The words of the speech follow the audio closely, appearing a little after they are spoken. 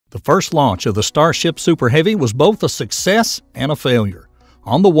The first launch of the Starship Super Heavy was both a success and a failure.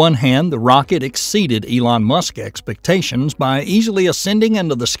 On the one hand, the rocket exceeded Elon Musk's expectations by easily ascending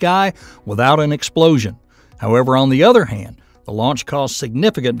into the sky without an explosion. However, on the other hand, the launch caused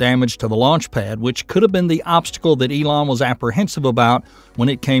significant damage to the launch pad, which could have been the obstacle that Elon was apprehensive about when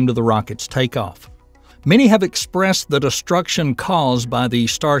it came to the rocket's takeoff. Many have expressed the destruction caused by the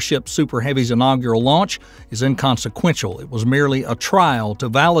Starship Super Heavy's inaugural launch is inconsequential. It was merely a trial to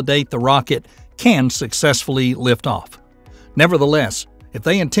validate the rocket can successfully lift off. Nevertheless, if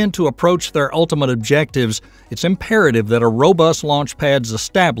they intend to approach their ultimate objectives, it's imperative that a robust launch pad is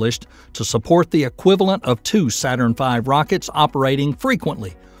established to support the equivalent of 2 Saturn V rockets operating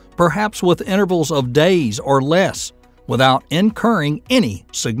frequently, perhaps with intervals of days or less, without incurring any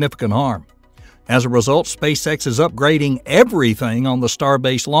significant harm. As a result, SpaceX is upgrading everything on the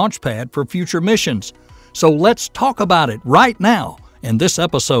Starbase launch pad for future missions. So let's talk about it right now in this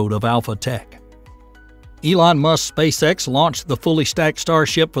episode of Alpha Tech. Elon Musk's SpaceX launched the fully stacked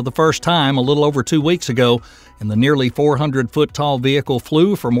Starship for the first time a little over 2 weeks ago, and the nearly 400-foot-tall vehicle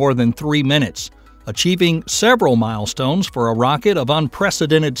flew for more than 3 minutes, achieving several milestones for a rocket of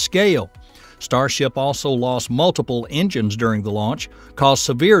unprecedented scale. Starship also lost multiple engines during the launch, caused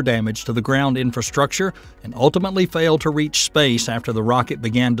severe damage to the ground infrastructure, and ultimately failed to reach space after the rocket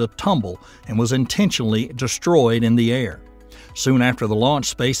began to tumble and was intentionally destroyed in the air. Soon after the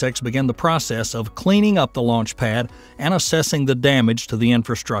launch, SpaceX began the process of cleaning up the launch pad and assessing the damage to the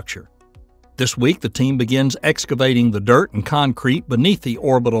infrastructure. This week, the team begins excavating the dirt and concrete beneath the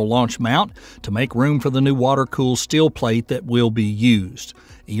orbital launch mount to make room for the new water-cooled steel plate that will be used.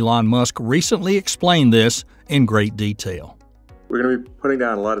 Elon Musk recently explained this in great detail. We're going to be putting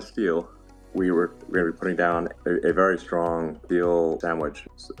down a lot of steel. We're going to be putting down a very strong steel sandwich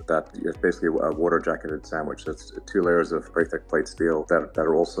that is basically a water-jacketed sandwich. It's 2 layers of very thick plate steel that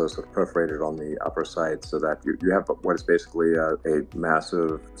are also sort of perforated on the upper side so that you have what is basically a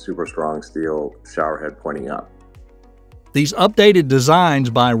massive, super strong steel showerhead pointing up. These updated designs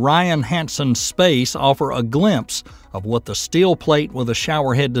by Ryan Hansen Space offer a glimpse of what the steel plate with a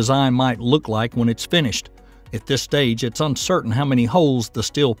showerhead design might look like when it's finished. At this stage, it's uncertain how many holes the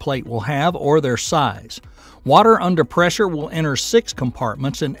steel plate will have or their size. Water under pressure will enter 6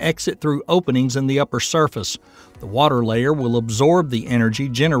 compartments and exit through openings in the upper surface. The water layer will absorb the energy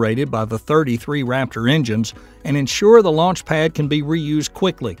generated by the 33 Raptor engines and ensure the launch pad can be reused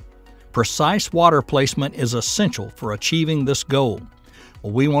quickly. Precise water placement is essential for achieving this goal.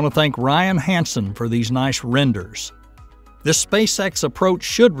 Well, we want to thank Ryan Hansen for these nice renders. This SpaceX approach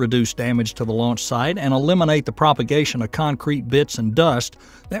should reduce damage to the launch site and eliminate the propagation of concrete bits and dust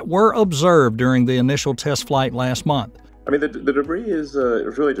that were observed during the initial test flight last month. I mean, the debris is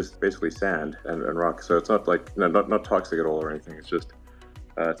really just basically sand and rock, so it's not like not toxic at all or anything. It's just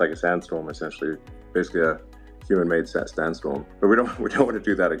it's like a sandstorm essentially, basically a human-made sandstorm. But we don't want to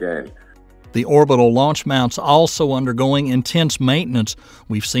do that again. The orbital launch mount's also undergoing intense maintenance.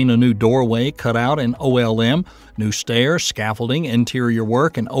 We've seen a new doorway cut out in OLM, new stairs, scaffolding, interior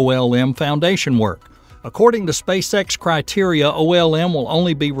work, and OLM foundation work. According to SpaceX criteria, OLM will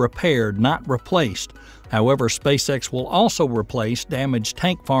only be repaired, not replaced. However, SpaceX will also replace damaged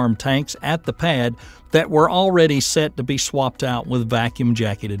tank farm tanks at the pad that were already set to be swapped out with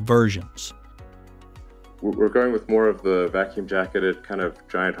vacuum-jacketed versions. We're going with more of the vacuum-jacketed kind of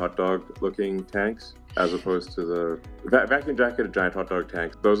giant hot dog-looking tanks, as opposed to the vacuum-jacketed giant hot dog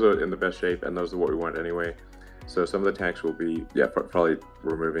tanks. Those are in the best shape, and those are what we want anyway. So some of the tanks will be, probably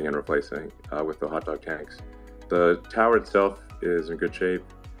removing and replacing with the hot dog tanks. The tower itself is in good shape.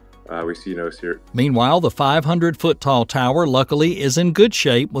 We see no serious. Meanwhile, the 500-foot-tall tower, luckily, is in good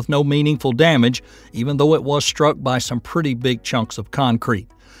shape with no meaningful damage, even though it was struck by some pretty big chunks of concrete.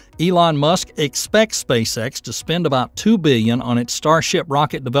 Elon Musk expects SpaceX to spend about $2 billion on its Starship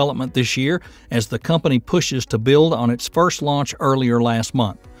rocket development this year as the company pushes to build on its first launch earlier last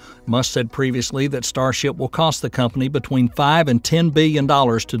month. Musk said previously that Starship will cost the company between $5 and $10 billion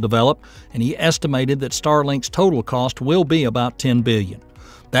to develop, and he estimated that Starlink's total cost will be about $10 billion.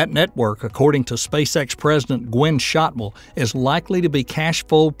 That network, according to SpaceX President Gwynne Shotwell, is likely to be cash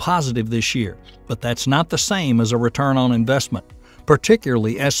flow positive this year, but that's not the same as a return on investment,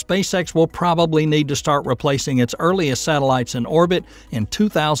 particularly as SpaceX will probably need to start replacing its earliest satellites in orbit in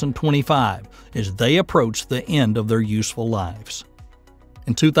 2025 as they approach the end of their useful lives.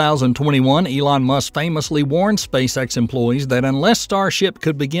 In 2021, Elon Musk famously warned SpaceX employees that unless Starship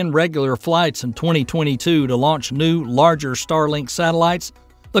could begin regular flights in 2022 to launch new, larger Starlink satellites,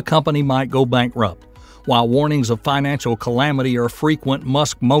 the company might go bankrupt. While warnings of financial calamity are frequent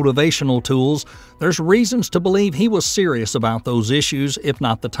Musk motivational tools, there's reasons to believe he was serious about those issues, if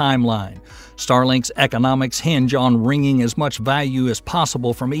not the timeline. Starlink's economics hinge on wringing as much value as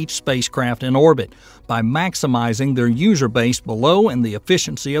possible from each spacecraft in orbit by maximizing their user base below and the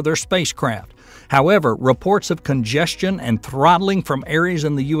efficiency of their spacecraft. However, reports of congestion and throttling from areas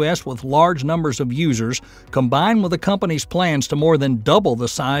in the U.S. with large numbers of users, combined with the company's plans to more than double the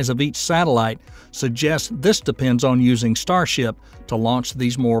size of each satellite, suggest this depends on using Starship to launch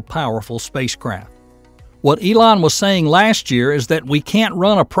these more powerful spacecraft. What Elon was saying last year is that we can't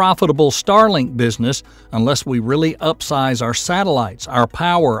run a profitable Starlink business unless we really upsize our satellites, our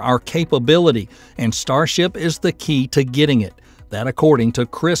power, our capability, and Starship is the key to getting it. That according to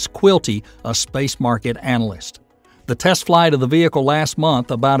Chris Quilty, a space market analyst. The test flight of the vehicle last month,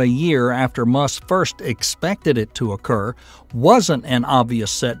 about a year after Musk first expected it to occur, wasn't an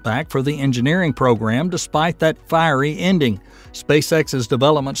obvious setback for the engineering program despite that fiery ending. SpaceX's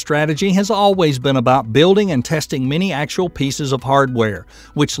development strategy has always been about building and testing many actual pieces of hardware,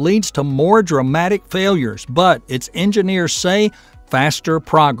 which leads to more dramatic failures, but its engineers say faster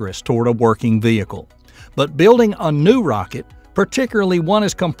progress toward a working vehicle. But building a new rocket, particularly one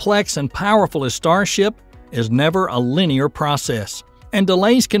as complex and powerful as Starship, is never a linear process, and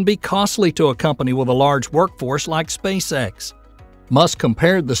delays can be costly to a company with a large workforce like SpaceX. Musk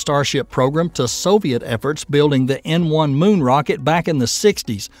compared the Starship program to Soviet efforts building the N-1 moon rocket back in the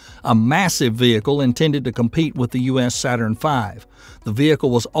 60s, a massive vehicle intended to compete with the U.S. Saturn V. The vehicle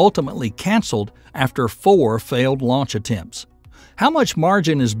was ultimately canceled after 4 failed launch attempts. How much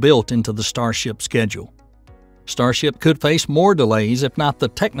margin is built into the Starship schedule? Starship could face more delays, if not the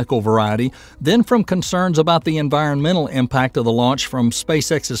technical variety, than from concerns about the environmental impact of the launch from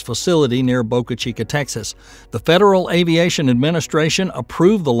SpaceX's facility near Boca Chica, Texas. The Federal Aviation Administration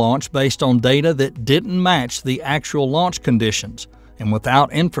approved the launch based on data that didn't match the actual launch conditions and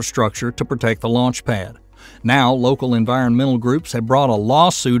without infrastructure to protect the launch pad. Now, local environmental groups have brought a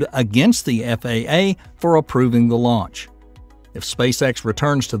lawsuit against the FAA for approving the launch. If SpaceX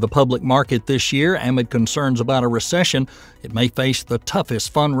returns to the public market this year amid concerns about a recession, it may face the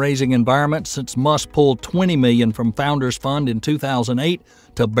toughest fundraising environment since Musk pulled $20 million from Founders Fund in 2008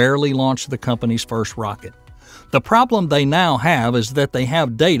 to barely launch the company's first rocket. The problem they now have is that they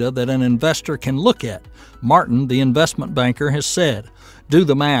have data that an investor can look at. Martin, the investment banker, has said, "Do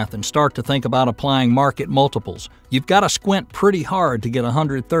the math and start to think about applying market multiples. You've got to squint pretty hard to get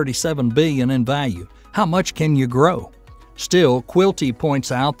 $137 billion in value. How much can you grow?" Still, Quilty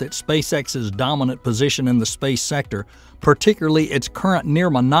points out that SpaceX's dominant position in the space sector, particularly its current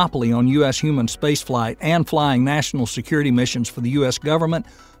near monopoly on U.S. human spaceflight and flying national security missions for the U.S. government,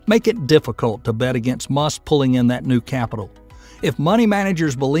 make it difficult to bet against Musk pulling in that new capital. If money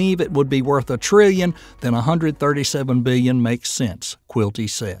managers believe it would be worth $1 trillion, then $137 billion makes sense, Quilty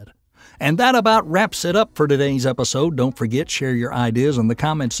said. And that about wraps it up for today's episode. Don't forget, share your ideas in the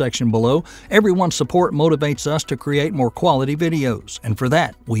comments section below. Everyone's support motivates us to create more quality videos. And for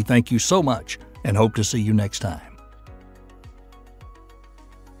that, we thank you so much and hope to see you next time.